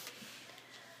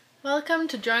Welcome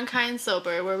to Drunk High and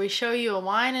Sober, where we show you a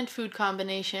wine and food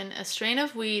combination, a strain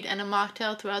of weed, and a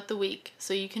mocktail throughout the week,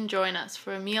 so you can join us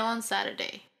for a meal on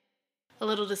Saturday. A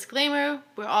little disclaimer,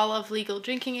 we're all of legal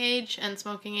drinking age and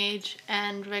smoking age,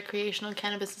 and recreational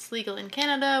cannabis is legal in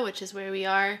Canada, which is where we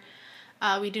are.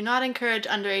 We do not encourage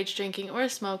underage drinking or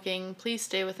smoking. Please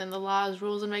stay within the laws,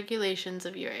 rules, and regulations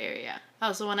of your area. I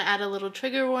also want to add a little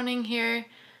trigger warning here.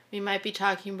 We might be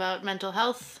talking about mental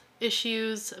health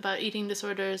issues, about eating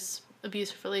disorders,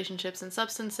 abusive relationships, and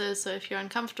substances. So if you're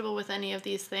uncomfortable with any of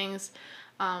these things,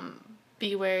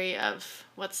 be wary of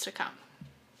what's to come.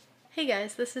 Hey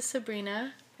guys, this is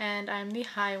Sabrina, and I'm the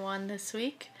high one this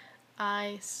week.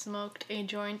 I smoked a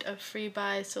joint of Free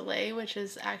by Soleil, which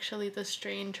is actually the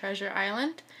strain Treasure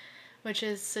Island, which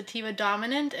is sativa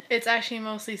dominant. It's actually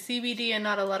mostly CBD and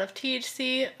not a lot of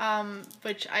THC,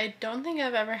 which I don't think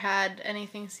I've ever had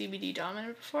anything CBD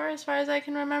dominant before as far as I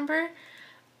can remember.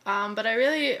 But I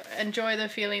really enjoy the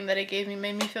feeling that it gave me. It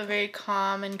made me feel very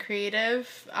calm and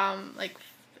creative. I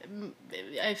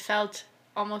felt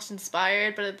almost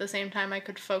inspired, but at the same time I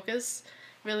could focus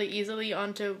really easily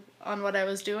on what I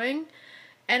was doing.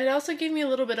 And it also gave me a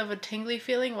little bit of a tingly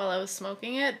feeling while I was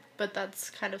smoking it, but that's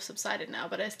kind of subsided now.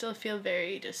 But I still feel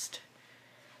very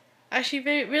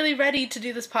really ready to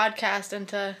do this podcast and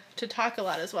to talk a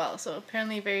lot as well. So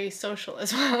apparently very social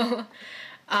as well.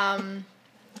 And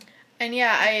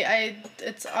yeah,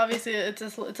 it's obviously it's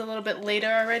a little bit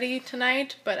later already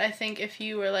tonight, but I think if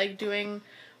you were like doing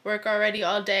work already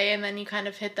all day and then you kind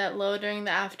of hit that low during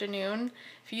the afternoon,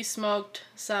 if you smoked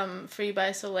some Free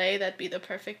by Soleil, that'd be the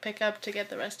perfect pickup to get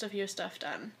the rest of your stuff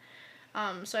done.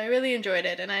 So I really enjoyed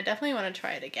it, and I definitely want to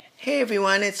try it again. Hey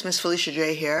everyone, it's Miss Felicia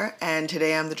J here, and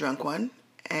today I'm the drunk one,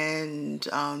 and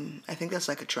I think that's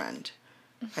like a trend.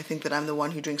 I think that I'm the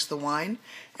one who drinks the wine,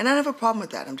 and I don't have a problem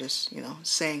with that. I'm just,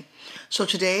 saying. So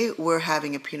today we're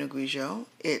having a Pinot Grigio.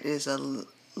 It is a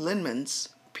Lindeman's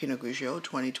Pinot Grigio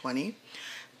 2020.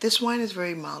 This wine is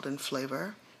very mild in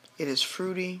flavor. It is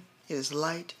fruity, it is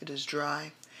light, it is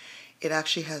dry. It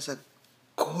actually has a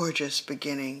gorgeous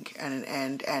beginning and an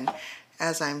end. And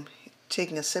as I'm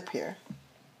taking a sip here,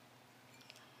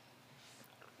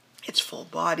 it's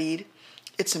full-bodied.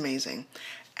 It's amazing.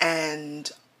 And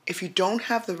if you don't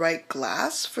have the right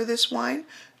glass for this wine,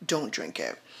 don't drink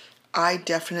it. I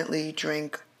definitely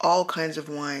drink all kinds of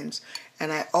wines,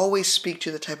 and I always speak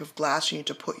to the type of glass you need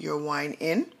to put your wine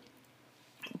in.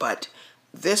 But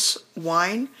this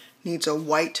wine needs a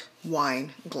white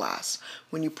wine glass.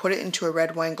 When you put it into a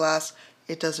red wine glass,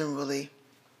 it doesn't really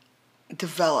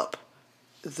develop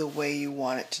the way you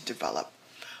want it to develop.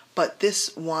 But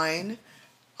this wine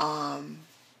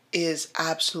is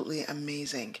absolutely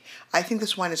amazing. I think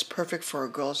this wine is perfect for a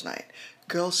girls' night.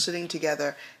 Girls sitting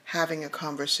together, having a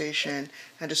conversation,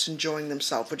 and just enjoying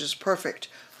themselves, which is perfect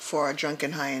for a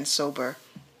drunken high and sober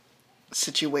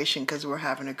situation because we're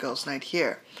having a girls' night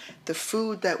here. The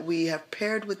food that we have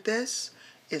paired with this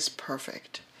is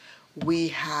perfect. We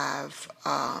have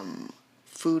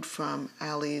food from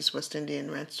Ali's West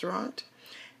Indian restaurant,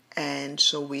 and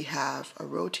so we have a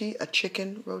roti, a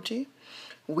chicken roti.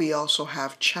 We also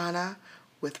have chana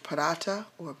with paratha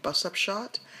or bus-up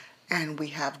shot, and we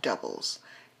have doubles.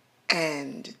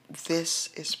 And this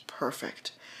is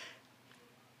perfect.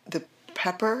 The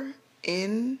pepper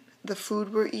in the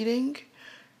food we're eating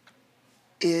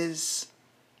is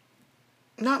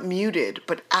not muted,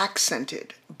 but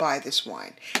accented by this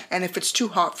wine. And if it's too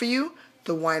hot for you,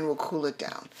 the wine will cool it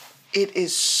down. It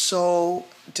is so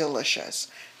delicious.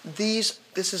 This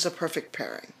is a perfect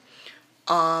pairing.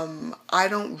 I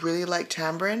don't really like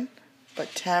tamarind, but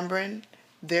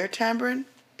their tamarind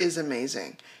is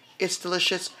amazing. It's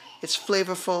delicious. It's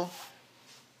flavorful,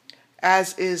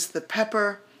 as is the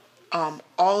pepper.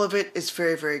 All of it is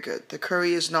very, very good. The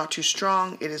curry is not too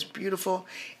strong. It is beautiful.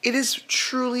 It is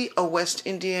truly a West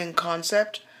Indian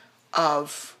concept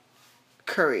of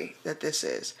curry that this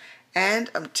is. And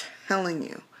I'm telling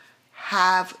you,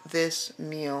 have this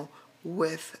meal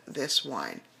with this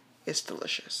wine. It's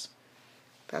delicious.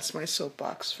 That's my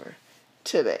soapbox for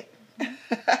today.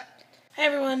 Hi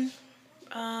everyone,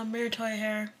 Miratoya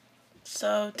here.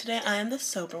 So today I am the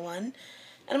sober one,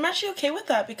 and I'm actually okay with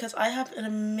that because I have an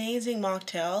amazing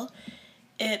mocktail.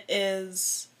 It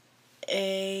is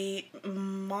a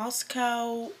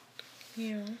Moscow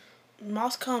Mule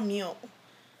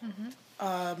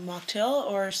mocktail,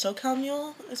 or SoCal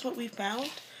Mule is what we found,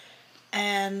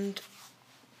 and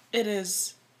it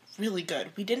is really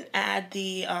good. We didn't add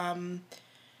the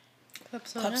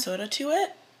club soda to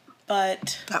it,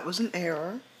 but that was an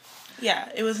error. Yeah,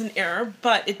 it was an error,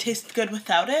 but it tastes good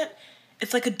without it.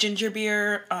 it's like a ginger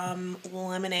beer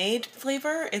lemonade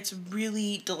flavor. It's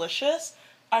really delicious.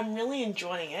 I'm really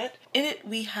enjoying it. In it,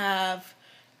 we have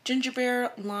ginger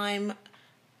beer, lime,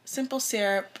 simple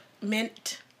syrup,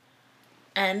 mint,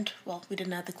 and, well, we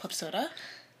didn't add the club soda.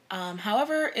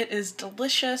 However, it is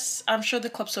delicious. I'm sure the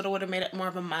club soda would have made it more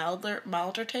of a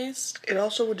milder taste. It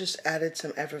also would just added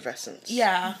some effervescence.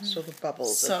 Yeah. So the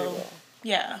bubbles, if you So, will.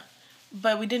 yeah.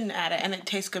 But we didn't add it, and it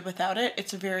tastes good without it.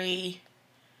 It's very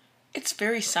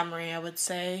summery, I would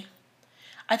say.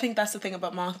 I think that's the thing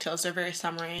about mocktails. They're very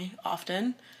summery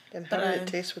often. And how did it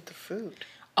taste with the food?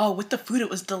 Oh, with the food, it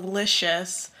was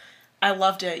delicious. I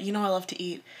loved it. You know I love to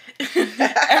eat.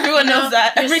 Everyone knows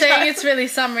that. You're saying it's really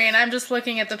summery, and I'm just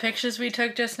looking at the pictures we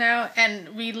took just now,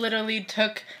 and we literally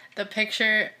took a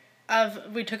picture of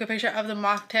the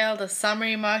mocktail, the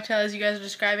summery mocktail as you guys are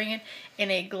describing it,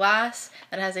 in a glass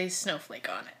that has a snowflake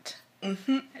on it.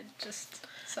 Mm-hmm.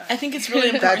 Sorry. I think it's really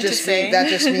important to say. That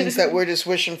just means that we're just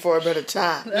wishing for a better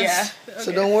time. Yeah.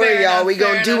 So don't worry, y'all. We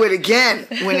gonna do it again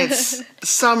when it's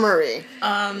summery.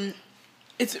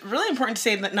 It's really important to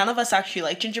say that none of us actually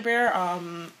like ginger beer.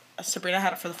 Sabrina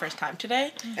had it for the first time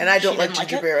today. And I don't like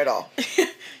ginger beer at all.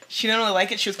 She didn't really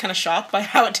like it. She was kind of shocked by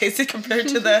how it tasted compared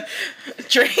to the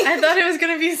drink. I thought it was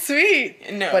going to be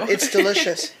sweet. No. But it's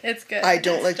delicious. It's good. I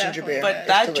don't like ginger beer. But It's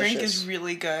that delicious. drink is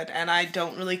really good, and I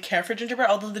don't really care for ginger beer,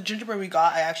 although the ginger beer we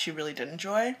got, I actually really did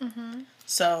enjoy. Mm-hmm.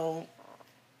 So...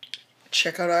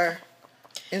 check out our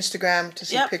Instagram to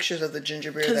see pictures of the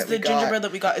ginger beer that we got. Because the ginger beer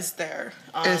that we got is there.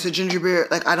 And it's a ginger beer.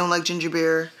 Like, I don't like ginger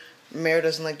beer. Mare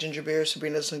doesn't like ginger beer.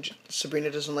 Sabrina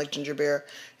doesn't like ginger beer.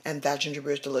 And that ginger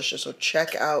beer is delicious. So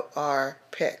check out our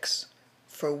picks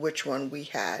for which one we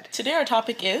had. Today our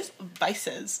topic is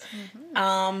vices.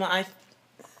 Mm-hmm.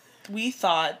 We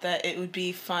thought that it would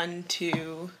be fun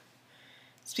to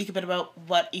speak a bit about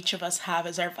what each of us have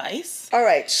as our vice. All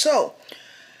right, so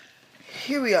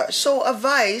here we are. So a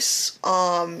vice,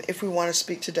 if we want to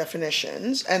speak to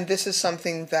definitions, and this is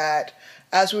something that,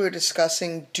 as we were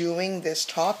discussing doing this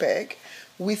topic,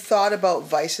 we thought about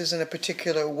vices in a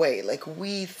particular way. Like,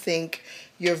 we think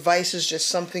your vice is just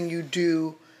something you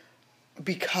do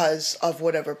because of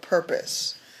whatever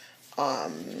purpose.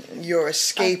 Your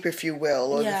escape, if you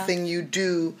will, or the thing you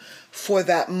do for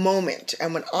that moment.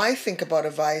 And when I think about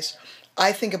a vice,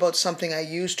 I think about something I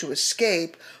use to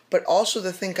escape, but also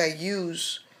the thing I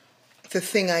use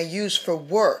for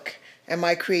work and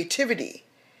my creativity,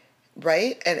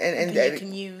 right?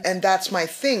 And that's my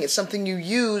thing. It's something you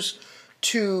use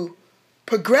to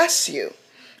progress you.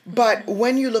 But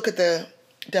when you look at the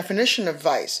definition of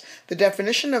vice, the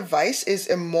definition of vice is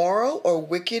immoral or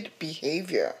wicked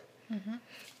behavior. Mm-hmm.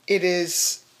 It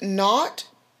is not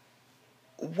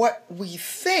what we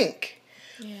think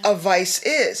a vice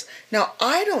is. Now,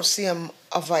 I don't see a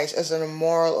vice as an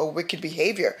immoral or wicked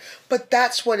behavior, but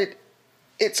that's what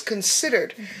it's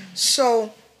considered. Mm-hmm.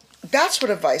 So that's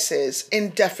what a vice is in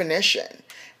definition.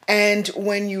 And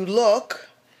when you look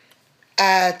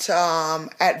at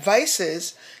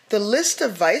vices, the list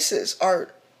of vices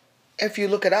are, if you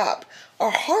look it up,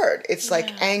 are hard. It's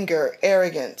like anger,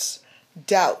 arrogance,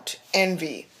 doubt,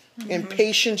 envy,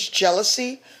 impatience,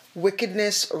 jealousy,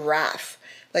 wickedness, wrath.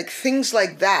 Like, things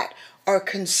like that are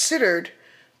considered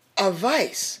a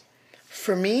vice.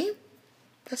 For me,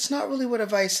 that's not really what a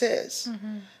vice is.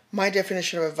 Mm-hmm. My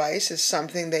definition of a vice is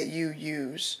something that you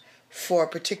use for a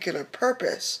particular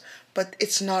purpose, but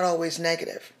it's not always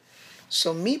negative.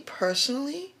 So me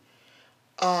personally,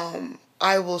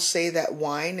 I will say that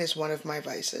wine is one of my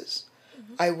vices.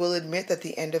 Mm-hmm. I will admit that at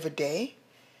the end of a day,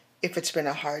 if it's been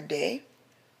a hard day,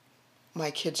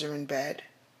 my kids are in bed,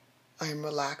 I'm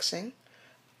relaxing,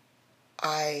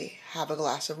 I have a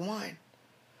glass of wine.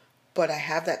 But I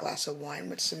have that glass of wine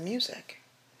with some music.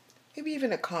 Maybe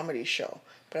even a comedy show,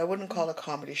 but I wouldn't call a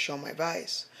comedy show my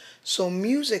vice. So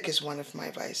music is one of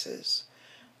my vices.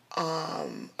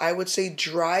 I would say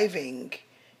driving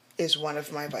is one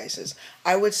of my vices.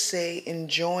 I would say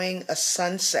enjoying a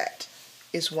sunset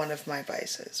is one of my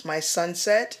vices. My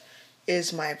sunset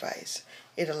is my vice.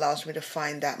 It allows me to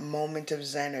find that moment of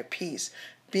zen or peace.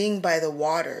 Being by the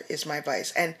water is my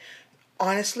vice. And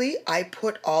honestly, I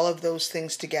put all of those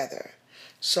things together.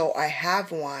 So I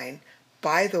have wine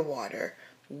by the water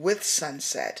with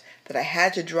sunset that I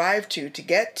had to drive to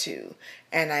get to,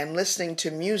 and I'm listening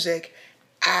to music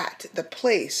at the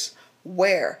place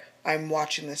where I'm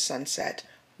watching the sunset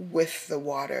with the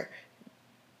water,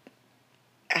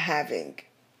 having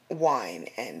wine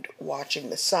and watching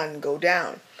the sun go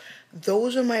down.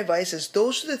 Those are my vices.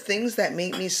 Those are the things that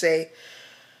make me say,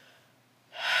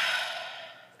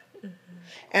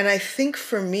 and I think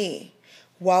for me,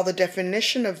 while the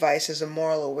definition of vice is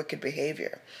immoral or wicked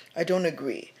behavior, I don't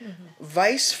agree.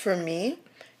 Vice for me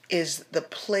is the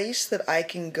place that I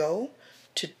can go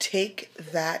to take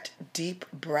that deep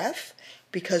breath,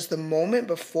 because the moment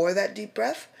before that deep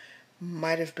breath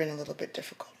might have been a little bit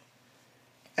difficult.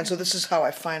 And so this is how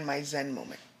I find my Zen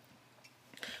moment,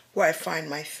 where I find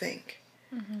my think.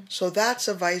 So that's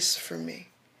a vice for me.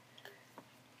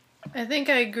 I think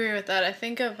I agree with that. I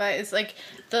think of vice like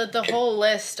the whole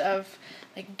list of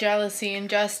like jealousy,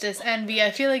 injustice, envy.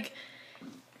 I feel like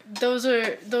those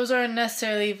aren't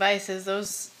necessarily vices.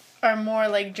 Those are more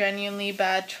like genuinely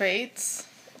bad traits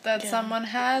that someone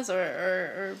has,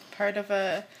 or part of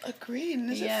a. Agreed.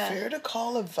 And is it fair to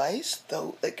call a vice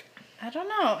though? Like, I don't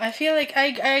know. I feel like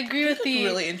I agree with the.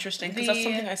 Really interesting, because that's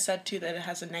something I said too, that it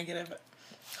has a negative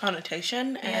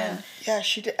connotation. And yeah,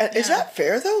 she did. Is that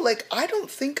fair though? Like, I don't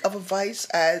think of a vice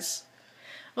as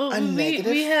a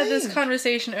negative we had this thing.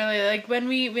 conversation earlier, like when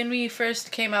we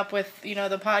first came up with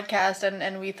the podcast,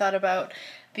 and we thought about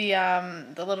the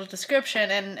little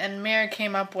description, and Mare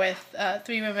came up with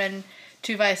 3 women,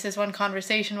 2 vices, 1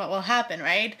 conversation, what will happen,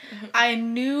 right? I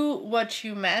knew what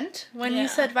you meant when you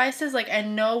said vices. Like, I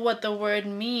know what the word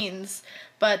means,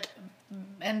 but,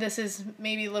 and this is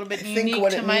maybe a little bit unique think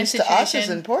what to it my means situation. to us is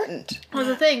important. Was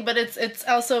the thing, but it's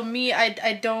also me.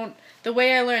 I don't. The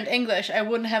way I learned English, I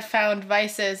wouldn't have found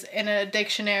vices in a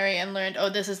dictionary and learned, oh,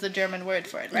 this is the German word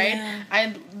for it, right?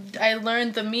 Yeah. I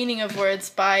learned the meaning of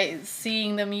words by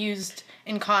seeing them used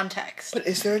in context. But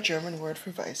is there a German word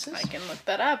for vices? I can look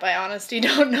that up. I honestly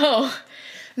don't know.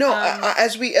 No,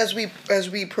 as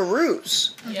we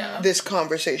peruse this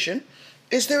conversation,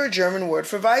 is there a German word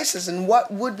for vices, and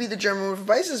what would be the German word for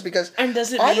vices? Because And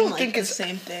does it I mean don't like think the it's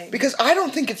same thing? Because I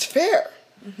don't think it's fair.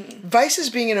 Vices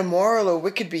being an immoral or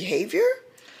wicked behavior,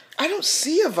 I don't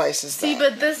see a vice as See,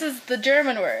 that. but this is the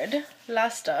German word,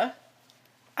 Laster.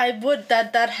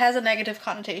 That has a negative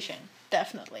connotation,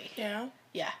 definitely. Yeah.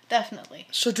 Yeah, definitely.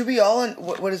 So do we all?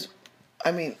 What is?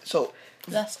 I mean, so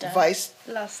Laster. vice,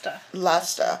 Laster.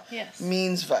 lasta, Yes.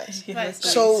 means vice. Yeah, Vice.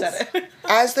 that's So how you said it.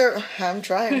 as there, I'm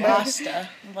trying. Lasta.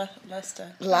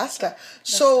 Lasta.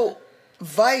 So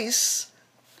vice,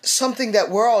 something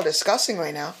that we're all discussing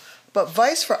right now, but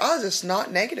vice for us is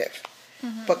not negative.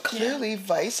 But clearly,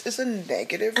 vice is a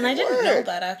negative And I word. didn't know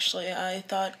that, actually. I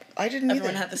thought I didn't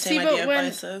everyone either. had the same idea of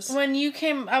vices. when you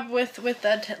came up with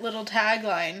that little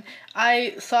tagline,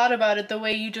 I thought about it the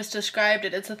way you just described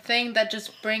it. It's a thing that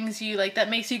just brings you, like, that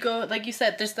makes you go, like you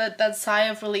said, there's that sigh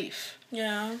of relief.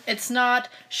 Yeah. It's not,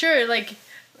 sure, like,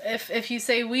 if you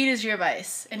say weed is your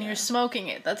vice and you're smoking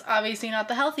it, that's obviously not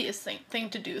the healthiest thing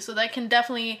to do. So that can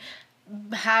definitely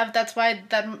have, that's why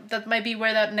that might be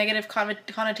where that negative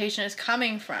connotation is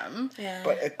coming from. Yeah.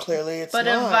 But clearly, it's But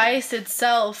not. a vice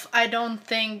itself, I don't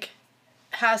think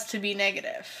has to be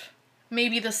negative.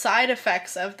 Maybe the side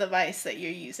effects of the vice that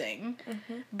you're using,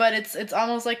 but it's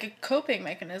almost like a coping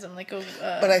mechanism, like a.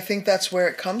 But I think that's where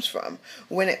it comes from.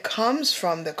 When it comes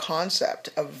from the concept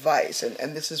of vice,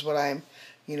 and this is what I'm,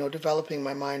 developing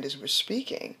my mind as we're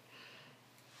speaking.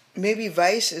 Maybe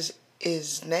vice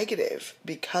is negative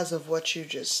because of what you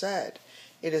just said.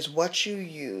 It is what you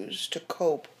use to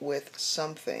cope with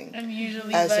something. And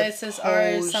usually as vices are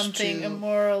opposed something to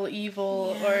immoral,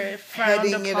 evil, or frowned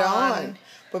heading it upon. on.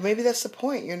 But maybe that's the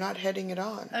point. You're not heading it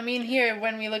on. I mean, here,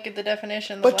 when we look at the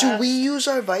definition... But do we use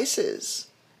our vices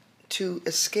to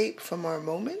escape from our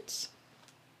moments?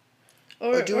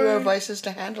 Or do our vices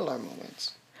to handle our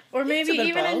moments? Or maybe a bit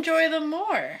even both. enjoy them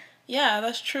more. Yeah,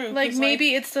 that's true. Like, 'cause,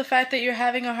 maybe it's the fact that you're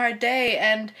having a hard day,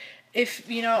 and if,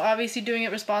 obviously doing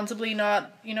it responsibly,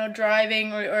 not,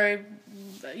 driving or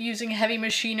using heavy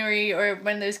machinery, or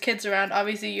when there's kids around,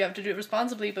 obviously you have to do it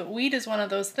responsibly, but weed is one of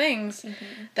those things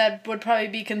that would probably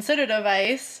be considered a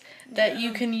vice that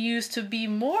you can use to be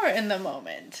more in the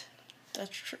moment, that's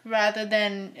true. rather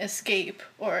than escape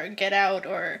or get out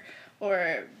or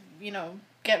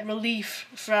get relief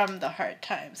from the hard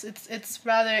times. It's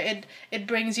rather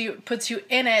it puts you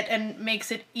in it and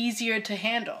makes it easier to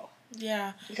handle.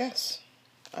 Yeah. Yes,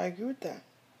 I agree with that,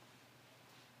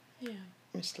 Yeah.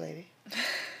 Miss Lady.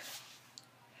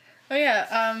 Oh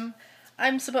yeah,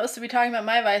 I'm supposed to be talking about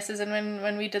my vices, and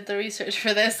when we did the research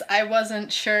for this, I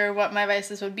wasn't sure what my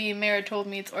vices would be. Mara told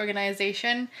me it's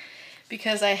organization,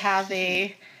 because I have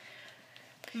a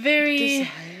very...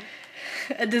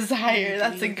 A desire,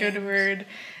 that's a good word.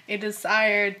 A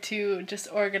desire to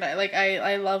just organize. Like,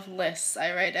 I love lists.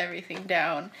 I write everything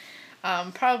down.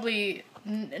 Probably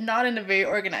not in a very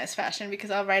organized fashion,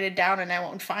 because I'll write it down and I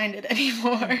won't find it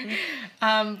anymore.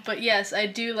 But yes, I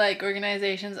do like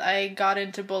organizations. I got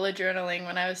into bullet journaling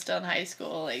when I was still in high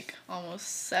school, like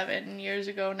almost 7 years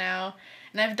ago now.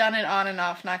 And I've done it on and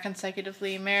off, not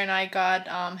consecutively. Mary and I got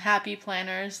happy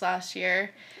planners last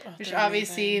year, which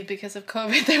obviously, amazing. because of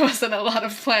COVID, there wasn't a lot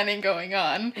of planning going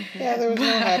on. Yeah, there was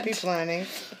no happy planning.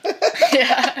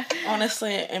 Yeah.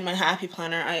 Honestly, in my happy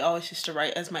planner, I always used to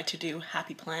write as my to-do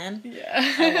happy plan. Yeah.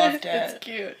 I loved it. It's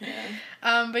cute.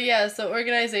 Yeah. But yeah, so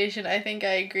organization, I think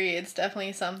I agree. It's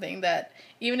definitely something that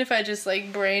even if I just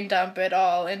like brain dump it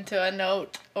all into a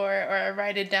note or I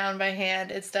write it down by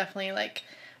hand, it's definitely like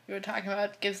we were talking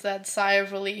about, gives that sigh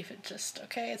of relief. It's just,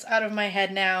 okay, it's out of my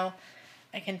head now.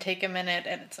 I can take a minute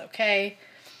and it's okay.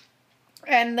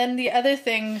 And then the other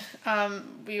thing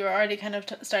we were already kind of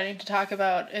starting to talk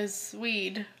about is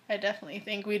weed. I definitely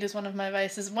think weed is one of my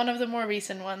vices, one of the more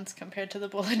recent ones compared to the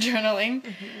bullet journaling.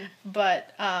 Mm-hmm.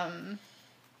 But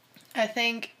I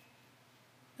think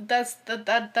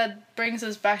that brings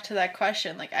us back to that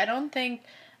question. Like, I don't think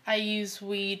I use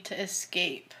weed to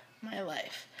escape my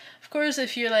life. Of course,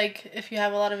 if you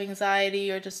have a lot of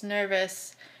anxiety or just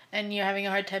nervous and you're having a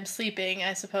hard time sleeping,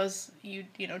 I suppose you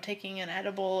know, taking an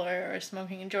edible or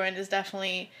smoking a joint is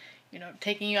definitely, you know,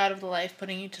 taking you out of the life,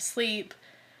 putting you to sleep.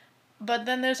 But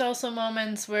then there's also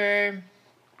moments where,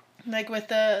 like with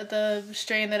the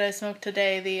strain that I smoked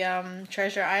today, the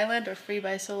Treasure Island or Free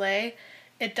by Soleil,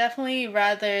 it definitely,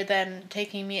 rather than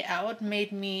taking me out,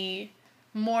 made me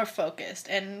more focused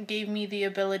and gave me the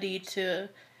ability to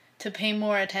pay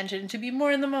more attention, to be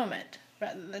more in the moment,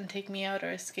 rather than take me out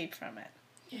or escape from it.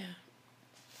 Yeah.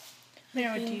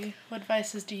 Mary, what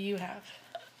vices do you have?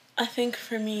 I think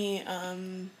for me,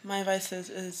 my vices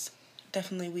is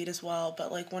definitely weed as well,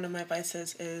 but like one of my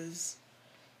vices is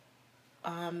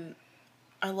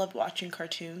I love watching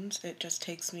cartoons. It just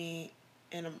takes me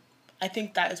in a... I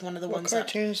think that is one of the ones What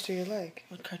cartoons do you like?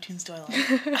 What cartoons do I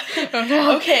like? Oh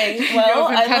no. Okay, well,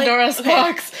 I Pandora's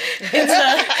box.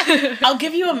 It's I'll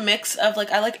give you a mix of,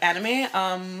 like, I like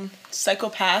anime. Psycho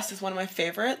Pass is one of my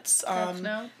favorites. Death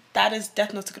Note. That is...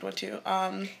 Death Note's a good one too.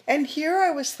 And here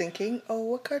I was thinking, oh,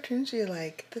 what cartoons do you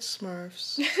like? The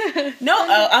Smurfs. No,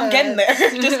 I'm getting there.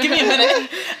 Just give me a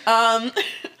minute.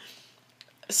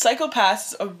 Psycho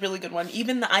Pass is a really good one.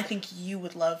 Even I think you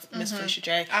would love Miss Felicia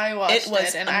J. I watched it.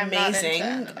 Was and amazing. I'm not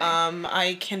into anime.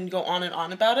 I can go on and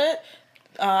on about it.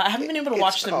 I haven't been able to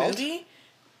watch the movie.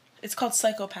 It's called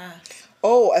Psycho Pass.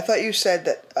 Oh, I thought you said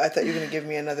that. I thought you were going to give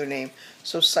me another name.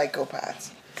 So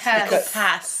Psychopaths.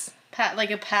 Pass.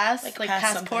 Like a pass? Like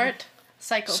passport?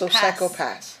 Psychopath. So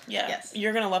Psychopaths. Yeah. Yes.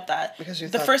 You're going to love that. Because you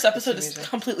the thought first episode it's is amazing.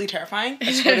 completely terrifying.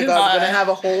 I swear to God, we're going to have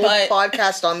a whole but-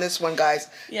 podcast on this one, guys.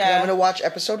 Yeah. I'm going to watch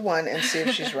episode 1 and see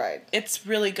if she's right. It's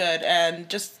really good, and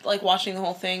just like watching the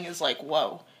whole thing is like,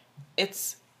 whoa,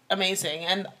 it's amazing.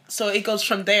 And so it goes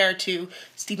from there to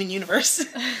Steven Universe,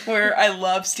 where I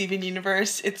love Steven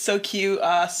Universe. It's so cute.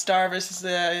 Star versus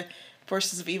the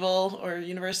Forces of Evil or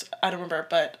Universe, I don't remember,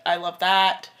 but I love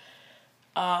that.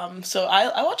 So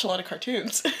I watch a lot of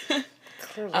cartoons.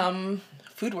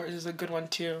 Food Wars is a good one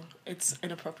too. It's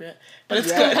inappropriate, but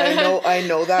it's good. I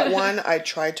know that one. I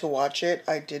tried to watch it.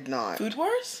 I did not. Food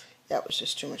Wars? That was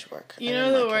just too much work. You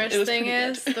know the worst was thing pretty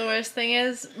is? The worst thing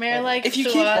is, Mary likes If you to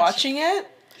keep watch... watching it,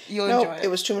 you'll enjoy it. It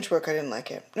was too much work. I didn't like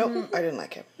it. No, I didn't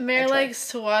like it. Mary likes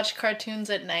to watch cartoons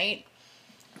at night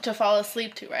to fall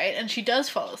asleep to, right? And she does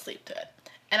fall asleep to it.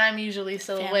 And I'm usually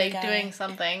still Family awake Guy. doing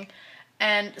something.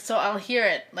 And so I'll hear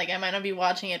it. Like, I might not be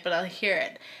watching it, but I'll hear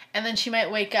it. And then she might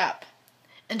wake up.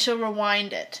 And she'll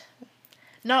rewind it.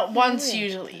 Not once,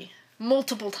 usually.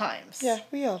 Multiple times. Yeah,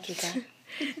 we all do that.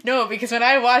 No, because when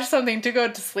I watch something to go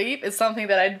to sleep, it's something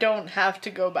that I don't have to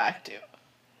go back to.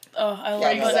 Oh, I love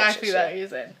Yeah, it. no, that's Exactly just that it.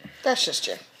 reason. That's just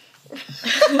you. Because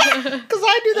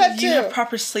I do that too. You have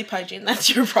proper sleep hygiene.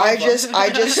 That's your problem. I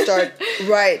just start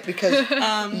right because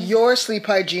your sleep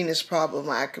hygiene is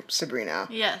problematic, Sabrina.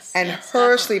 Yes. And yes, her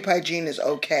definitely. sleep hygiene is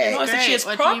okay. No, I said she has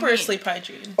Great. What do you proper mean? sleep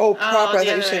hygiene. Oh, proper. I the thought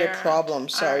you other said way a around. problem.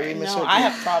 Sorry, Alright. you No, misheard I me.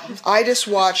 have problems. I just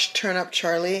watched Turn Up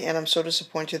Charlie, and I'm so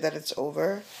disappointed that it's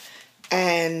over.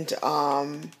 And,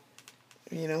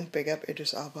 big up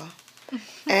Idris Elba.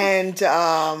 And,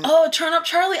 Oh, Turn Up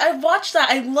Charlie. I watched that.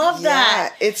 I love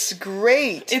that. yeah, it's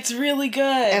great. It's really good.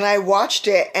 And I watched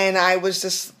it, and I was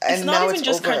just, and it's now not even it's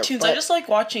just over, cartoons. I but just like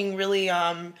watching really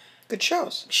good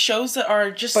shows. shows that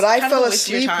are just But I kind of fell a waste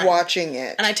of your asleep time. watching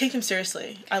it. And I take them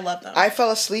seriously. I love them. I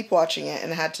fell asleep watching it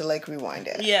and had to rewind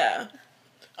it. Yeah.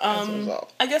 As a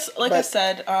result. I guess, like I But-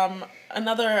 said,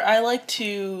 I like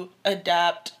to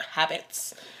adapt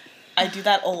habits. I do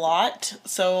that a lot,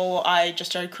 so I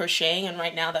just started crocheting, and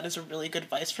right now that is a really good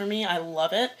vice for me. I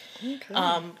love it.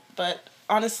 Okay. But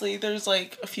honestly, there's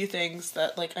like a few things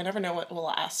that like I never know what will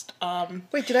last.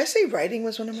 Wait, did I say writing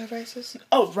was one of my vices?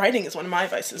 Oh, writing is one of my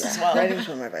vices as well. Writing was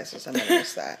one of my vices. I'm gonna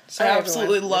miss that. I Sorry,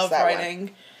 absolutely everyone. Missed love that one.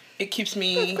 writing. It keeps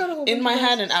me I've got a whole in bunch my of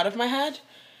head vices. and out of my head.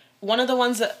 One of the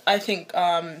ones that I think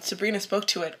Sabrina spoke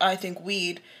to it, I think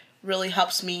weed really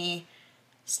helps me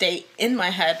stay in my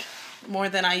head more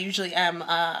than I usually am.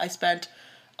 I spent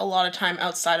a lot of time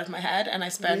outside of my head, and I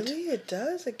spent... Really? It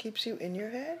does? It keeps you in your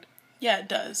head? Yeah, it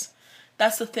does.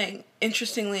 That's the thing.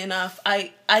 Interestingly enough,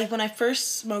 I when I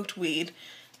first smoked weed,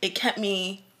 it kept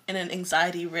me in an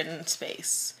anxiety-ridden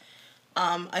space.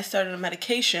 I started a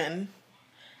medication,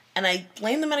 and I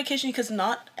blame the medication because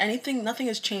nothing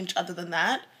has changed other than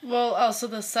that. Well, also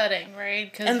the setting,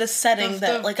 right? 'Cause And the setting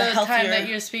that, like, a the healthier... time that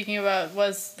you're speaking about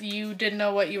was you didn't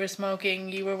know what you were smoking.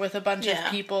 You were with a bunch of Yeah.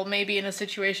 people, maybe in a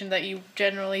situation that you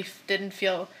generally didn't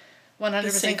feel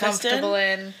 100% safest comfortable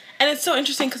in. And it's so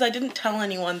interesting because I didn't tell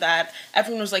anyone that.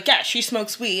 Everyone was like, yeah, she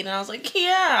smokes weed. And I was like,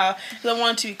 yeah. Because I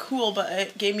wanted to be cool, but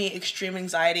it gave me extreme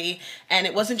anxiety. And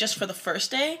it wasn't just for the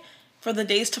first day. For the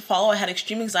days to follow, I had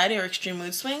extreme anxiety or extreme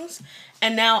mood swings.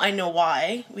 And now I know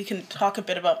why. We can talk a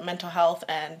bit about mental health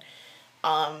and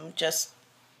just,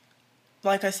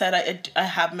 like I said, I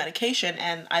have medication.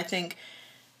 And I think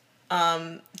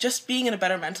just being in a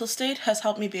better mental state has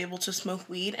helped me be able to smoke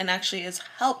weed and actually has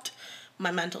helped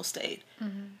my mental state.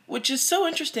 Mm-hmm. Which is so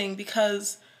interesting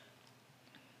because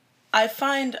I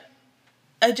find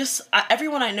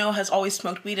everyone I know has always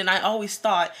smoked weed, and I always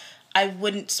thought I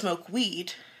wouldn't smoke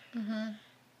weed. Mm-hmm. And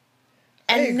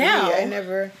I agree. now, I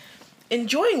never...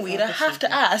 enjoying weed, I have to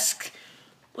ask,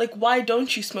 like, why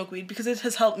don't you smoke weed? Because it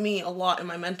has helped me a lot in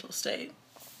my mental state.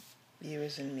 You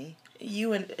as in me.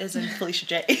 You as in Felicia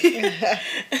J.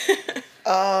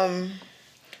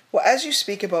 Well, as you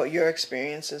speak about your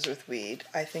experiences with weed,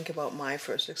 I think about my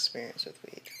first experience with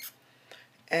weed.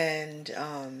 And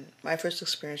my first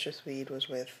experience with weed was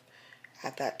with,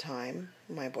 at that time,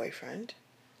 my boyfriend,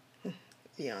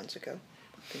 eons ago.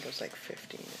 I think it was like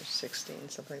 15 or 16,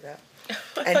 something like that.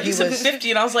 I thought you said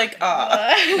 50, and I was like,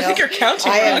 I no, think you're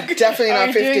counting I am wrong. definitely Are not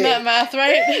you 50. doing that math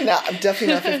right? No, I'm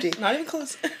definitely not 50. Not even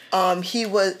close. He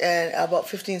was, about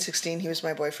 15, 16, he was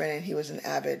my boyfriend, and he was an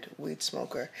avid weed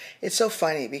smoker. It's so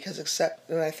funny because except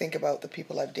when I think about the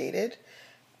people I've dated,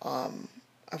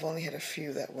 I've only had a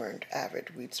few that weren't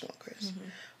avid weed smokers.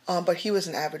 Mm-hmm. But he was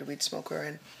an avid weed smoker,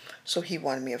 and so he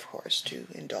wanted me, of course, to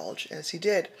indulge, as he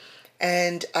did.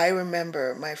 And I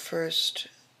remember my first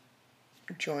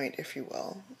joint, if you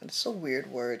will. It's so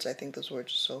weird words. I think those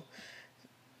words are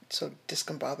so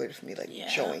discombobulated for me, like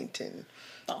joint and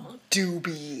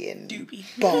doobie and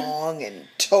bong and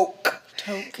toke.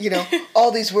 You know, all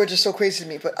these words are so crazy to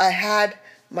me. But I had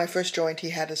my first joint.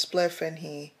 He had a spliff and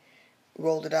he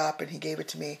rolled it up and he gave it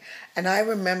to me. And I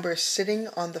remember sitting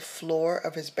on the floor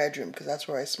of his bedroom, because that's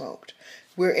where I smoked.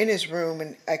 We're in his room,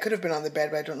 and I could have been on the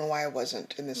bed, but I don't know why I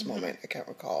wasn't in this moment. I can't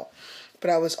recall. But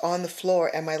I was on the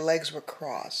floor, and my legs were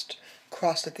crossed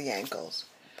at the ankles.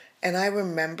 And I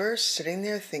remember sitting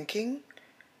there thinking,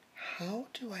 how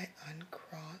do I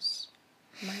uncross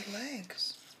my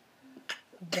legs?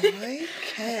 Why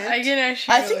can't I can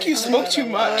actually. I think you smoke too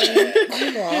much.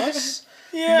 uncross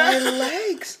my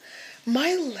legs?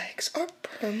 My legs are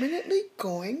permanently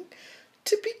going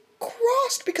to be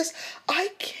crossed because I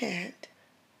can't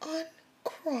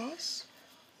uncross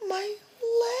my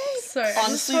legs. Sorry,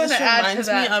 Honestly, I this just want to add to reminds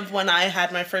me that. of when I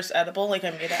had my first edible. Like,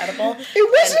 I made an edible.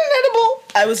 It wasn't an edible.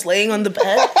 I was laying on the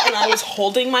bed, and I was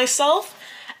holding myself,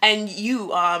 and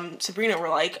you, Sabrina, were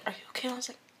like, are you okay? I was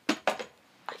like,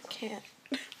 I can't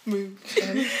move.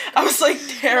 I was, like, I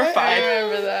terrified.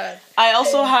 remember that. I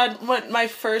also had my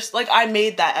first, like, I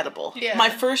made that edible. Yeah. My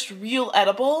first real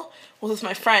edible was with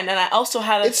my friend, and I also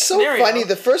had a It's so scenario funny.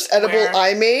 The first edible where-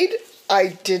 I made, I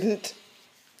didn't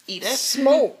Eat it?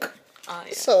 smoke.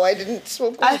 Yeah. So I didn't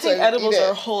smoke weed. I so think didn't edibles eat it.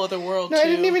 are a whole other world, No, too. I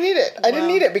didn't even eat it. I didn't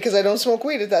Wow. eat it because I don't smoke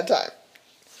weed at that time.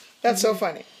 That's so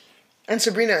funny. And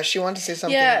Sabrina, she wanted to say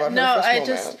something Yeah, about no, her first I moment.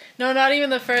 just no, not even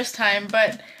the first time,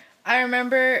 but I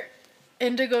remember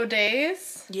Indigo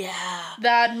Days. Yeah.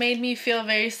 That made me feel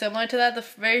very similar to that the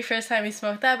very first time we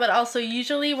smoked that, but also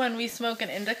usually when we smoke an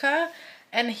indica,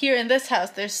 and here in this house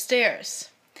there's stairs.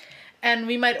 And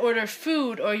we might order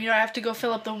food, or I have to go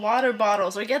fill up the water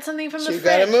bottles, or get something from So the you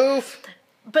fridge. gotta move.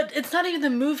 But it's not even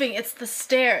the moving; it's the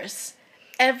stairs.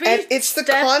 Every And it's the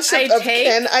step concept I of take,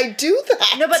 can I do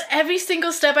that? No, but every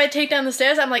single step I take down the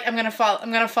stairs, I'm like, I'm gonna fall.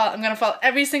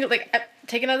 Every single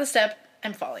take another step,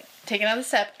 I'm falling. Take another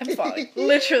step, I'm falling.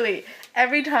 Literally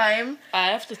every time. I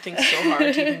have to think so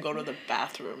hard to even go to the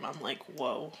bathroom. I'm like,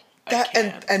 whoa. I That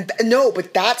can't. and no,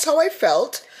 but that's how I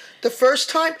felt The first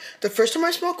time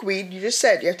I smoked weed, you just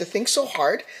said you have to think so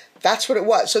hard. That's what it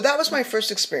was. So that was my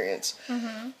first experience.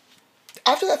 Mm-hmm.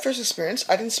 After that first experience,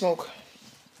 I didn't smoke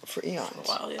for eons.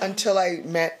 Wow, yeah. Until I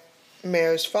met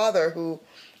Mayor's father, who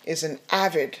is an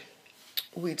avid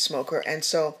weed smoker. And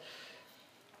so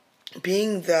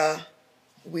being the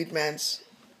weed man's,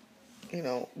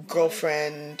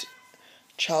 girlfriend,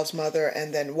 child's mother,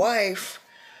 and then wife,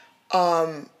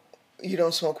 you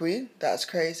don't smoke weed? That's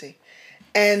crazy.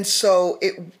 And so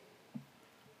it's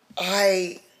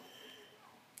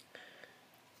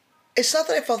not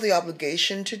that I felt the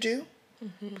obligation to do,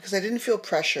 because I didn't feel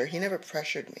pressure. He never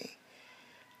pressured me.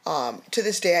 To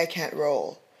this day, I can't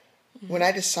roll. When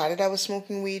I decided I was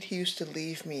smoking weed, he used to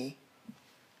leave me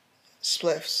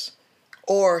spliffs.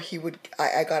 Or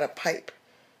I got a pipe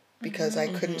because I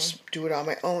couldn't do it on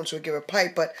my own, so I'd give a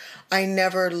pipe. But I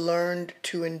never learned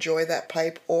to enjoy that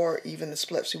pipe or even the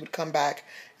spliffs. He would come back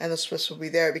and the spliffs would be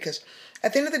there, because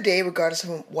at the end of the day, regardless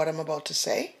of what I'm about to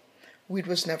say, weed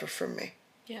was never for me.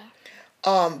 Yeah.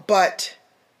 But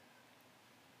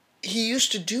he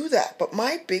used to do that. But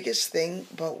my biggest thing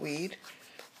about weed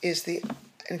is the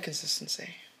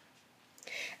inconsistency.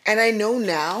 And I know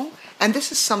now, and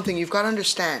this is something you've got to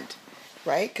understand,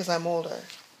 right? Because I'm older,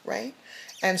 right?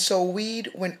 And so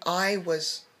weed, when I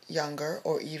was younger,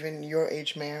 or even your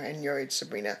age, Mayor, and your age,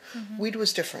 Sabrina, weed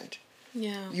was different.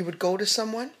 Yeah. You would go to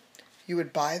someone, you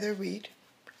would buy their weed,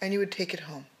 and you would take it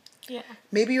home. Yeah.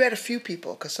 Maybe you had a few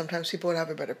people, because sometimes people would have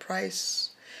a better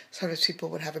price, sometimes people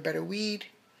would have a better weed,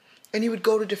 and you would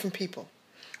go to different people.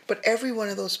 But every one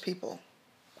of those people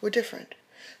were different.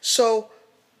 So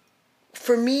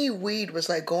for me, weed was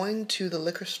like going to the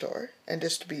liquor store, and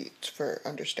just to be for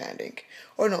understanding,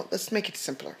 or no, let's make it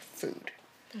simpler, food.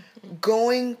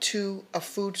 Going to a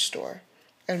food store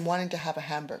and wanting to have a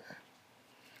hamburger.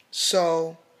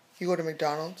 So you go to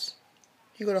McDonald's,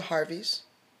 you go to Harvey's,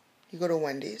 you go to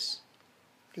Wendy's,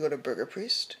 you go to Burger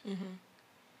Priest, you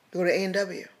go to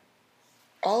A&W.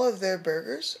 All of their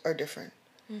burgers are different.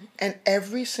 And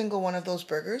every single one of those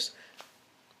burgers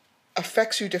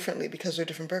affects you differently because they're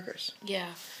different burgers. Yeah.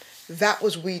 That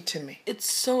was weed to me.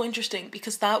 It's so interesting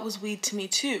because that was weed to me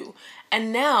too.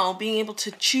 And now being able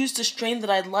to choose the strain that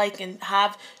I'd like and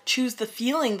choose the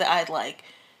feeling that I'd like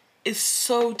is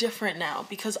so different now,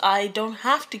 because I don't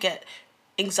have to get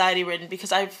anxiety ridden,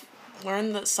 because I've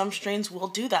learned that some strains will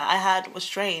do that. I had a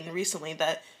strain recently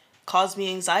that caused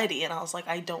me anxiety, and I was like,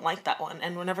 I don't like that one,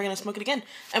 and we're never going to smoke it again.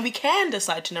 And we can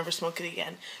decide to never smoke it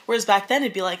again. Whereas back then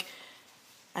it'd be like,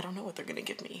 I don't know what they're going to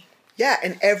give me. Yeah,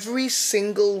 and every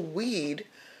single weed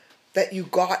that you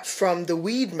got from the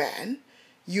weed man,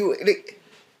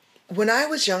 when I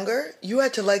was younger, you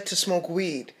had to like to smoke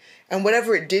weed. And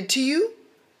whatever it did to you,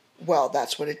 well,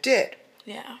 that's what it did.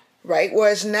 Yeah. Right?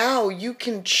 Whereas now you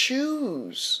can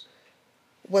choose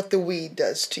what the weed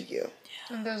does to you.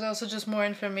 And there's also just more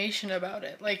information about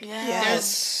it. Like,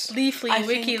 Yes. there's Leafly,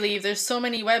 WikiLeaf, there's so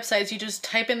many websites. You just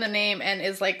type in the name and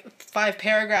it's like 5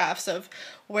 paragraphs of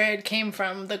where it came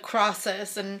from, the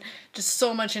process, and just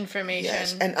so much information.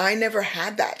 Yes, and I never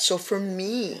had that. So for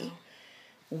me,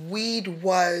 weed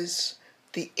was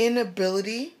the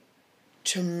inability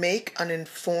to make an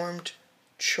informed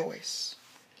choice.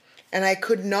 And I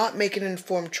could not make an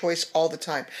informed choice all the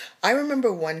time. I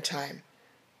remember one time,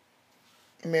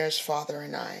 Mayor's father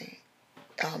and I,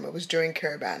 it was during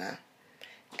Caravana.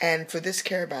 And for this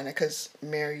Caravana, because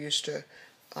Mayor used to,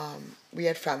 we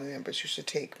had family members used to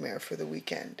take Mayor for the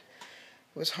weekend.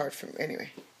 It was hard for me.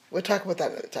 Anyway, we'll talk about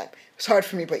that another time. It was hard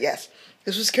for me, but yes.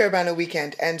 This was Caravana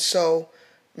weekend. And so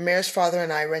Mayor's father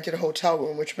and I rented a hotel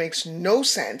room, which makes no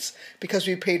sense because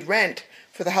we paid rent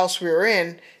for the house we were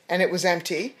in and it was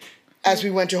empty as we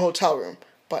went to a hotel room.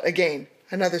 But again,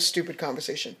 another stupid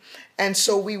conversation. And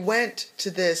so we went to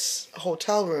this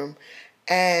hotel room,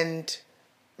 and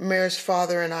Mayor's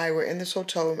father and I were in this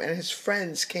hotel room, and his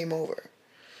friends came over.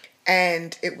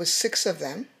 And it was 6 of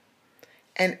them,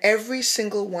 and every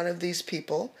single one of these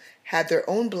people had their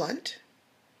own blunt,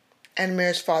 and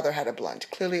Mayor's father had a blunt.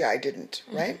 Clearly I didn't,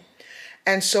 right?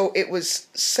 And so it was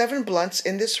 7 blunts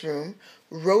in this room,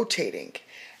 rotating.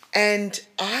 And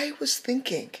I was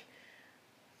thinking,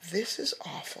 this is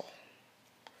awful.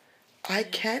 I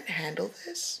can't handle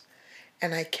this,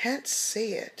 and I can't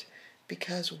say it,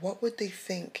 because what would they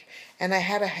think? And I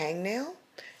had a hangnail,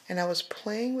 and I was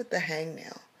playing with the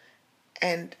hangnail,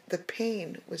 and the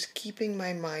pain was keeping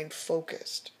my mind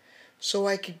focused so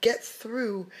I could get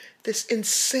through this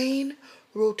insane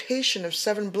rotation of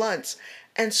 7 blunts.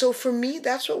 And so for me,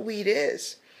 that's what weed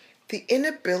is. The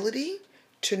inability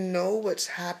to know what's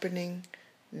happening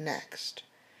next.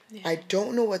 Yeah. I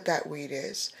don't know what that weed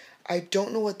is. I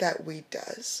don't know what that weed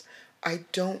does. I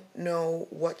don't know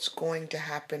what's going to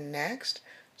happen next,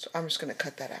 so I'm just going to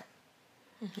cut that out.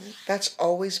 That's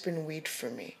always been weed for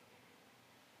me.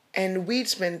 And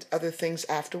weed's been other things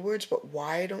afterwards, but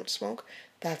why I don't smoke,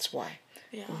 that's why.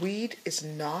 Yeah. Weed is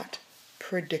not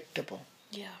predictable.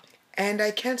 Yeah. And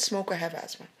I can't smoke, I have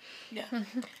asthma. Yeah.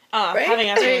 Right? Having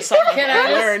asthma Wait, myself, can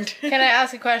I I learned. Can I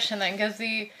ask a question then? Because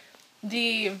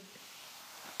the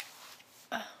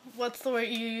what's the word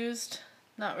you used?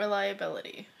 Not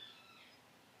reliability.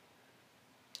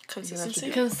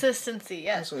 Consistency. Consistency,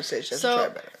 I yes. was going to say, she has to So try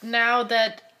better. now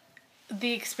that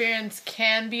the experience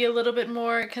can be a little bit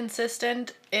more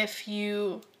consistent if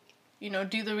you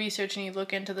do the research and you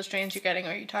look into the strains you're getting,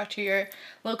 or you talk to your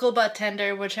local bud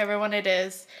tender, whichever one it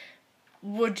is,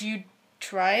 would you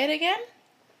try it again?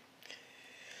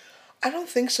 I don't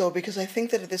think so, because I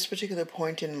think that at this particular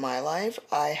point in my life,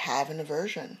 I have an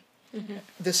aversion.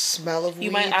 The smell of weed.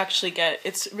 You might actually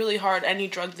it's really hard. Any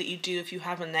drug that you do, if you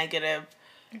have a negative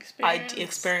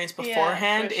experience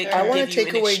beforehand, for it sure. can I want to give you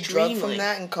take an away drug extremely- from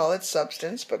that and call it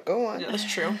substance, but go on. Yeah, that's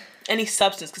true. Any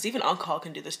substance, because even alcohol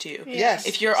can do this to you. Yes.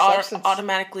 If you're substance.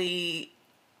 automatically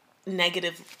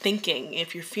negative thinking,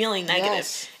 if you're feeling negative,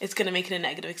 Yes. it's going to make it a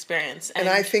negative experience. And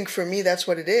I think for me, that's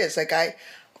what it is. Like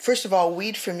first of all,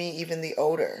 weed for me, even the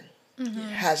odor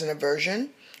has an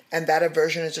aversion. And that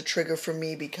aversion is a trigger for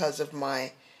me because of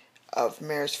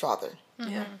Mare's father.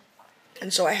 Yeah.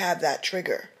 And so I have that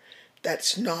trigger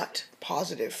that's not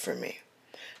positive for me.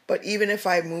 But even if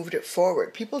I moved it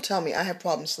forward, people tell me I have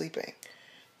problems sleeping.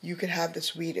 You could have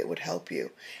this weed, it would help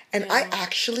you. And I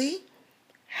actually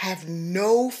have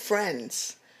no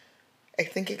friends, I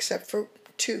think except for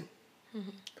two,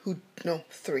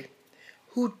 three,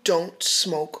 who don't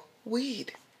smoke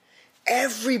weed.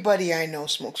 Everybody I know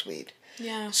smokes weed.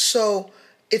 Yeah. So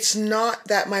it's not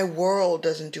that my world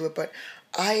doesn't do it, but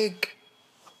I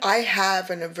have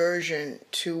an aversion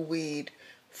to weed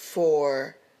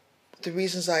for the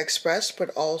reasons I expressed,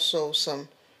 but also some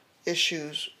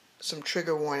issues, some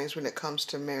trigger warnings when it comes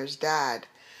to Mare's dad.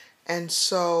 And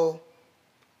so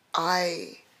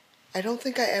I don't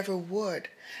think I ever would.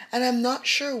 And I'm not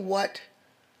sure what,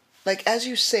 like as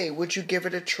you say, would you give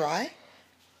it a try?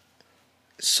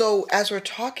 So as we're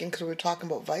talking, because we're talking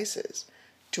about vices,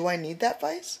 do I need that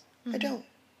vice? I don't.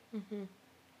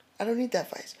 I don't need that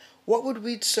vice. What would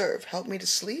weed serve? Help me to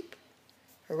sleep?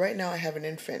 Right now I have an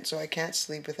infant, so I can't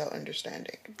sleep without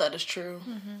understanding. That is true.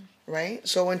 Right?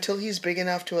 So until he's big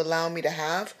enough to allow me to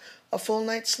have a full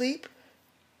night's sleep,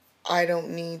 I don't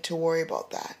need to worry about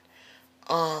that.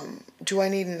 Do I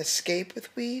need an escape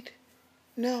with weed?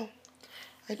 No,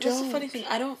 I don't. That's the funny thing.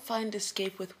 I don't find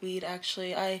escape with weed,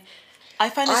 actually. I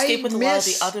find escape with a lot of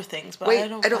the other things, but Wait, I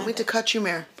don't mean to cut you,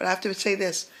 Mare, but I have to say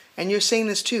this, and you're saying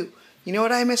this too. You know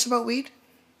what I miss about weed?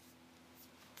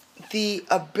 The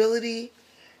ability,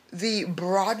 the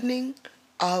broadening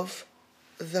of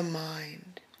the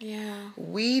mind. Yeah.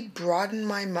 Weed broadened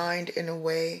my mind in a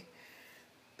way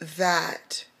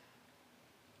that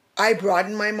I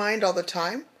broaden my mind all the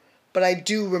time, but I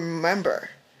do remember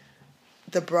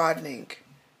the broadening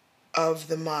of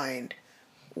the mind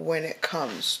when it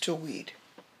comes to weed.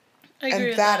 I agree And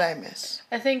with that I miss.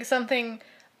 I think something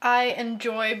I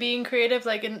enjoy being creative,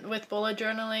 like with bullet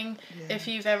journaling. If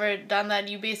you've ever done that,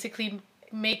 you basically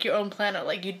make your own planner.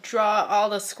 Like you draw all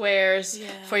the squares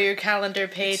for your calendar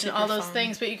page and all those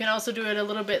things, but you can also do it a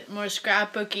little bit more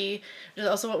scrapbooky, which is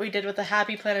also what we did with the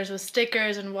happy planners with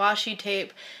stickers and washi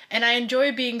tape. And I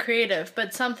enjoy being creative,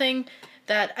 but something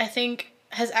that I think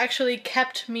has actually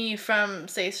kept me from,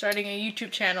 say, starting a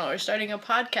YouTube channel or starting a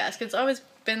podcast. It's always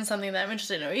been something that I'm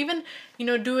interested in, or even,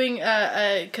 doing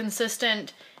a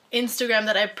consistent Instagram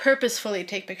that I purposefully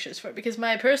take pictures for, because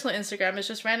my personal Instagram is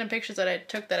just random pictures that I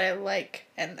took that I like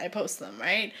and I post them,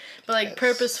 right? But like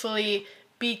purposefully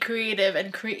be creative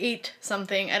and create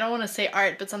something. I don't want to say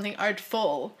art, but something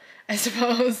artful, I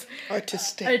suppose.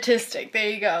 Artistic, there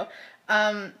you go.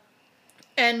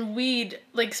 And weed,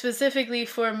 like specifically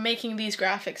for making these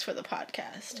graphics for the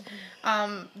podcast.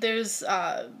 There's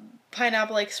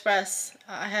Pineapple Express.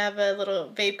 I have a little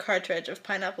vape cartridge of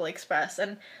Pineapple Express,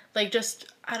 and like just,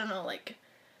 I don't know, like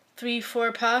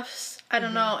 3-4 puffs, I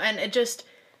don't know, and it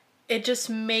just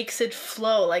makes it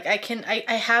flow. Like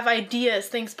I have ideas,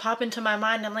 things pop into my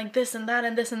mind, I'm like this and that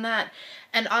and this and that.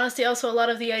 And honestly, also a lot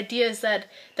of the ideas that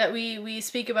we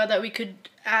speak about that we could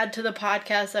add to the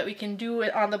podcast, that we can do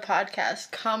it on the podcast,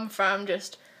 come from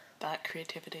just that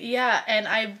creativity. Yeah, and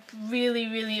I really,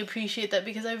 really appreciate that,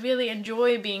 because I really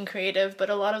enjoy being creative, but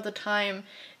a lot of the time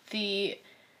the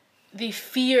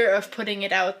fear of putting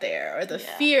it out there, or the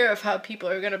fear of how people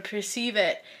are going to perceive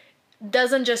it,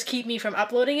 doesn't just keep me from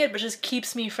uploading it, but just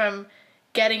keeps me from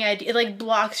getting idea, it like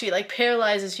blocks you, like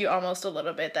paralyzes you almost a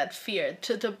little bit, that fear,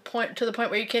 to the point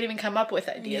where you can't even come up with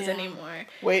ideas anymore.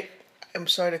 Wait, I'm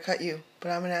sorry to cut you, but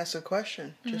I'm going to ask a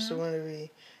question. Just so want to be,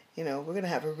 we're going to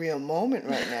have a real moment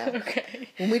right now. Okay.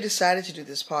 When we decided to do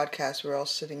this podcast, we were all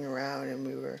sitting around and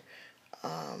we were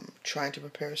trying to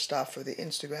prepare stuff for the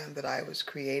Instagram that I was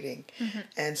creating.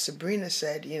 And Sabrina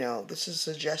said, this is a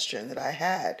suggestion that I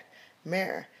had.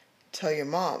 Mare, tell your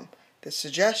mom the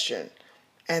suggestion.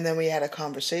 And then we had a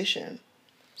conversation.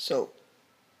 So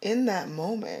in that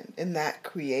moment, in that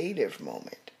creative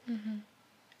moment,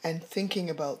 and thinking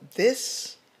about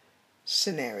this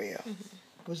scenario,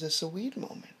 was this a weed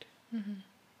moment?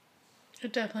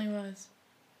 It definitely was.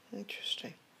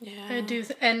 Interesting. Yeah. I do,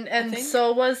 and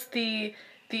so was the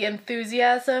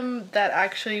enthusiasm that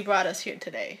actually brought us here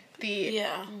today.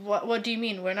 What do you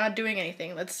mean? We're not doing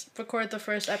anything. Let's record the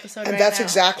first episode. And that's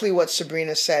exactly what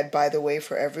Sabrina said, by the way,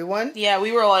 for everyone. Yeah,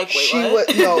 we were like, wait,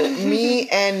 what? No, me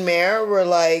and Mare were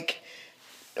like,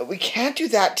 no, we can't do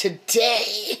that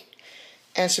today.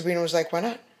 And Sabrina was like, why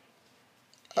not?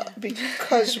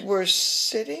 Because we're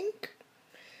sitting.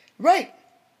 Right.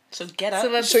 So get up. So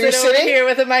let's So sit you're over sitting? here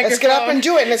with a microphone. Let's get up and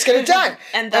do it, and let's get it done.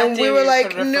 And that day we were we like,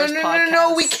 recorded no, our first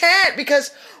no, we podcast. can't,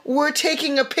 because we're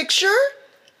taking a picture.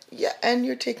 Yeah, and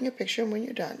you're taking a picture, and when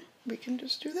you're done, we can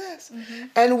just do this.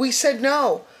 And we said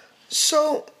no.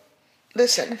 So,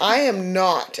 listen, I am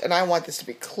not, and I want this to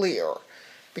be clear,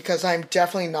 because I'm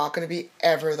definitely not going to be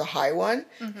ever the high one,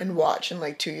 and watch in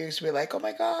like 2 years be like, oh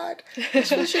my God, this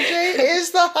Felicia J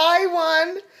is the high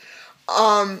one.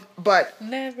 But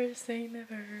Never say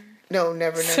never. no,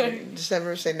 never. Sorry. Just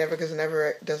never say never, because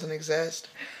never doesn't exist.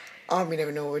 We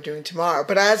never know what we're doing tomorrow.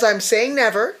 But as I'm saying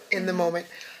never in the moment,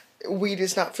 weed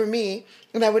is not for me,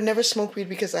 and I would never smoke weed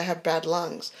because I have bad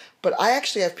lungs. But I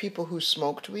actually have people who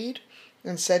smoked weed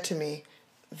and said to me,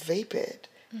 vape it.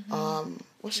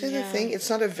 What's the other thing? It's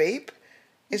not a vape.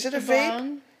 Is it a vape?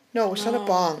 Bong? No, it's not a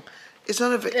bong. It's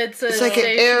not a vape. It's like an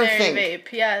air thing.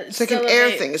 Vape. Yeah, It's like an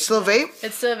air thing. It's still a vape?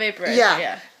 It's still a vaporizer.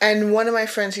 Yeah. And one of my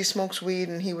friends, he smokes weed,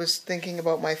 and he was thinking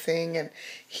about my thing, and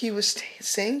he was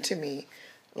saying to me,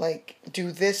 like,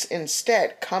 do this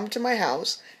instead. Come to my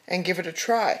house and give it a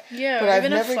try. Yeah, but or I've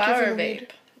even never a flower given vape. weed.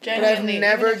 But I've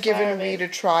never even a given flower weed vape. a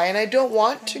try, and I don't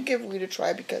want to give weed a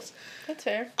try because That's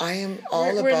fair. I am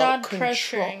all We're about not control.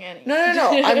 pressuring anyone.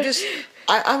 No.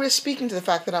 I'm just speaking to the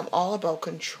fact that I'm all about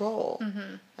control,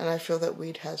 and I feel that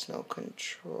weed has no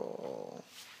control.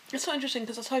 It's so interesting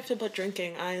because that's how I feel about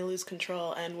drinking. I lose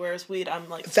control, and whereas weed, I'm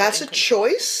like. That's so a in control.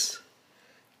 choice,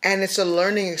 and it's a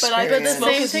learning But I experience. could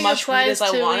smoke same as thing much weed applies as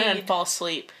I to wanted weed. and fall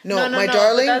asleep. No, No, my but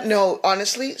darling, that's- no,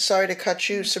 honestly, sorry to cut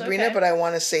you, Sabrina, okay. but I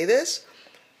want to say this.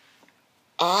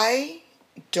 I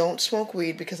don't smoke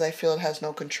weed because I feel it has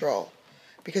no control,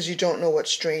 because you don't know what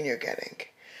strain you're getting.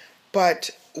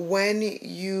 But when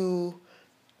you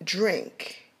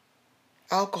drink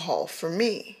alcohol, for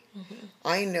me,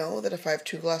 I know that if I have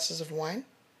 2 glasses of wine,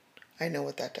 I know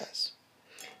what that does.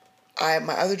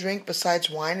 My other drink besides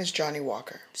wine is Johnny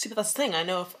Walker. See, but that's the thing. I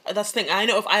know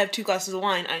if I have 2 glasses of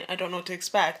wine, I don't know what to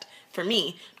expect for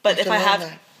me. But if to I learn have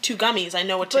that. 2 gummies, I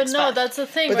know what to But expect. no, that's the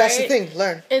thing, But right? that's the thing,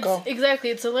 learn, It's go. exactly,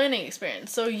 it's a learning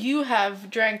experience. So you have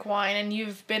drank wine and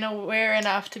you've been aware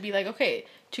enough to be like, okay,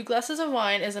 2 glasses of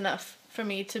wine is enough for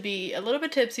me to be a little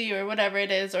bit tipsy or whatever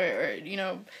it is, or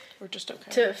We're just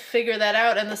okay. to figure that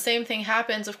out. And the same thing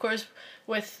happens, of course,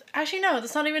 with, actually no,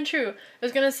 that's not even true. I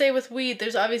was gonna say with weed,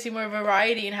 there's obviously more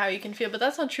variety in how you can feel, but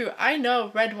that's not true. I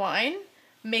know red wine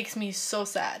makes me so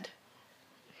sad.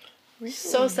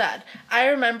 So sad. I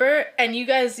remember, and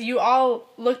you all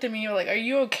looked at me, you were like, are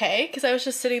you okay? Because I was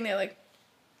just sitting there like,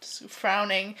 just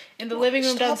frowning in the living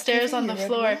room stop downstairs on giving the you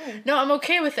floor. red wine. No, I'm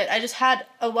okay with it. I just had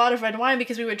a lot of red wine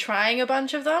because we were trying a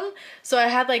bunch of them. So I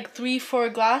had like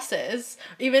 3-4 glasses.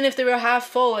 Even if they were half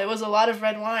full, it was a lot of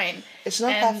red wine. It's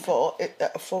not And- half full.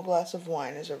 A full glass of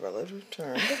wine is a relative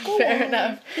term. But go Fair on.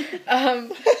 enough.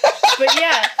 But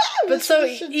yeah, but so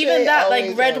Mr. J even that, like,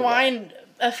 always red on that. wine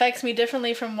affects me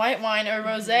differently from white wine or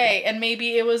rosé, and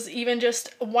maybe it was even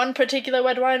just one particular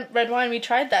red wine we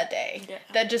tried that day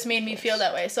that just made me feel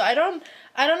that way. So I don't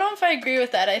know if I agree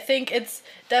with that. I think it's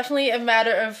definitely a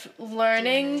matter of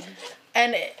learning,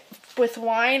 and with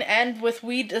wine and with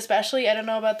weed especially, I don't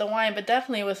know about the wine, but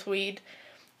definitely with weed,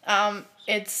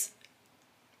 it's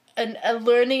a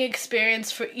learning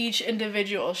experience for each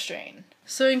individual strain.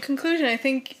 So in conclusion, I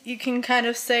think you can kind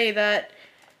of say that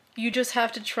you just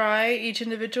have to try each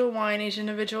individual wine, each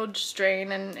individual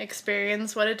strain, and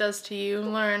experience what it does to you,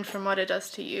 learn from what it does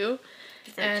to you,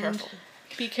 Very and careful.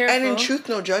 be careful. And in truth,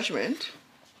 no judgment.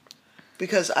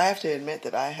 because I have to admit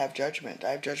that I have judgment. I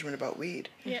have judgment about weed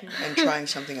and trying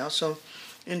something else. So,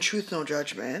 in truth, no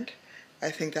judgment.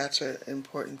 I think that's an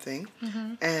important thing.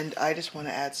 And I just want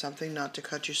to add something, not to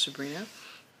cut you, Sabrina,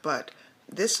 but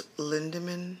this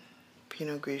Lindemann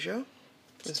Pinot Grigio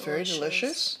is very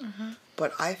delicious.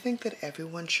 But I think that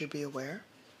everyone should be aware.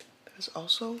 There's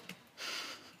also,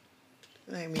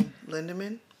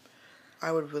 Lindemann,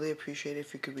 I would really appreciate it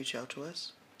if you could reach out to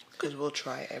us, because we'll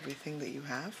try everything that you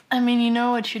have. I mean, you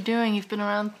know what you're doing. You've been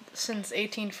around since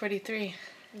 1843.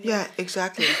 Yeah,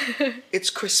 exactly. It's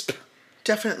crisp,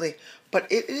 definitely.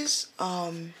 But it is,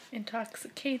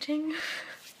 Intoxicating.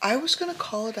 I was going to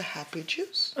call it a happy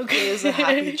juice. It is a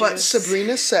happy juice. But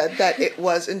Sabrina said that it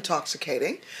was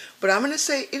intoxicating. But I'm going to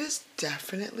say it is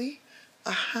definitely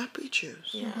a happy juice.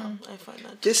 Yeah, I find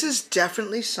that. This is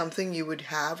definitely something you would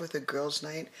have with a girls'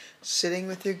 night, sitting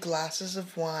with your glasses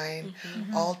of wine,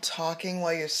 all talking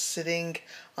while you're sitting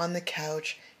on the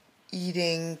couch,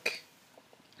 eating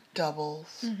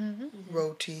doubles,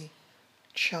 roti,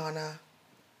 chana,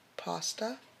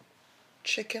 pasta,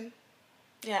 chicken.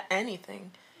 Yeah,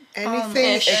 anything.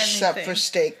 Anything except anything. for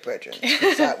steak, Bridget,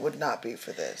 because that would not be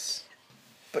for this.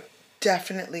 But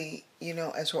definitely,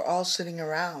 as we're all sitting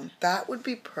around, that would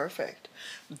be perfect.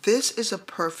 This is a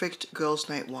perfect girls'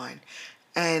 night wine.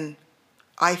 And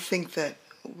I think that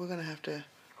we're going to have to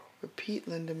repeat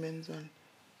Lindemann's on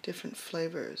different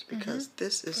flavors, because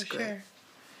this is great. Sure.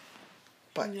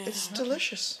 But it's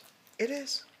delicious. It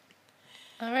is.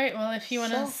 All right, well, if you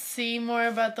want to see more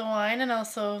about the wine and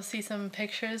also see some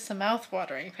pictures, some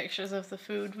mouth-watering pictures of the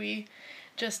food we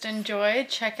just enjoyed,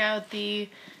 check out the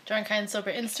Drunk High and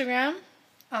Sober Instagram,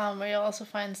 where you'll also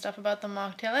find stuff about the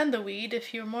mocktail and the weed.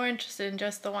 If you're more interested in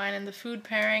just the wine and the food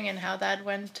pairing and how that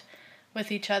went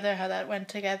with each other, how that went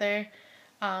together,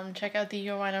 check out the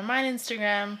Your Wine or Mine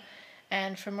Instagram.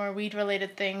 And for more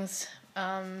weed-related things,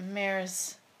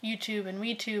 Mare's YouTube and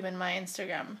WeTube and my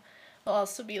Instagram will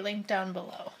also be linked down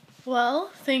below.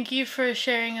 Well, thank you for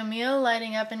sharing a meal,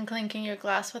 lighting up and clinking your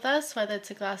glass with us, whether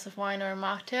it's a glass of wine or a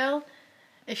mocktail.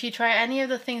 If you try any of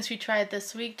the things we tried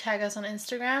this week, tag us on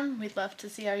Instagram. We'd love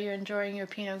to see how you're enjoying your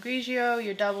Pinot Grigio,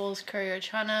 your doubles, curry or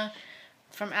chana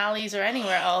from Ali's or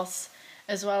anywhere else,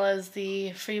 as well as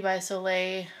the Free by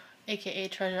Soleil, aka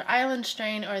Treasure Island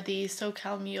strain, or the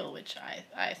SoCal Mule, which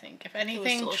I think, if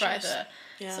anything, try the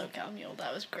SoCal Mule.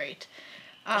 That was great.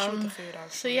 Especially with the food,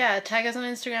 So yeah, tag us on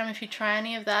Instagram if you try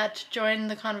any of that. Join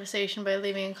the conversation by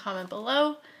leaving a comment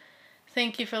below.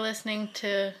 Thank you for listening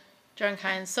to Drunk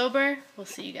High and Sober. We'll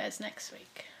see you guys next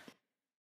week.